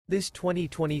This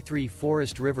 2023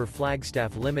 Forest River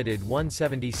Flagstaff Limited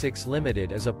 176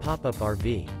 Limited is a pop-up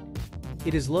RV.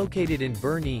 It is located in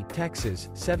Boerne, Texas,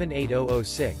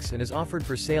 78006 and is offered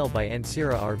for sale by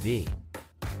Ancira RV.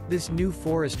 This new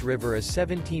Forest River is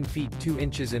 17 feet 2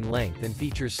 inches in length and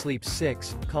features Sleep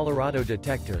 6, Colorado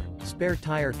Detector, spare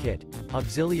tire kit,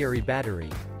 auxiliary battery,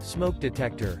 smoke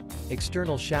detector,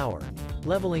 external shower,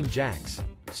 leveling jacks,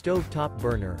 stove top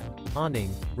burner,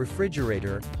 awning,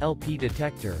 refrigerator, LP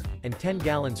detector, and 10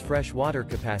 gallons fresh water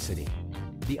capacity.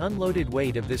 The unloaded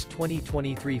weight of this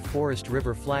 2023 Forest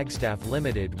River Flagstaff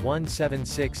Limited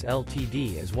 176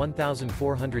 Ltd is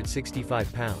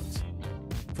 1,465 pounds.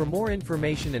 For more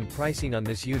information and pricing on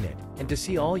this unit, and to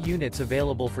see all units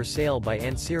available for sale by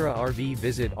Ancira RV,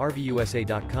 visit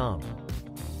RVUSA.com.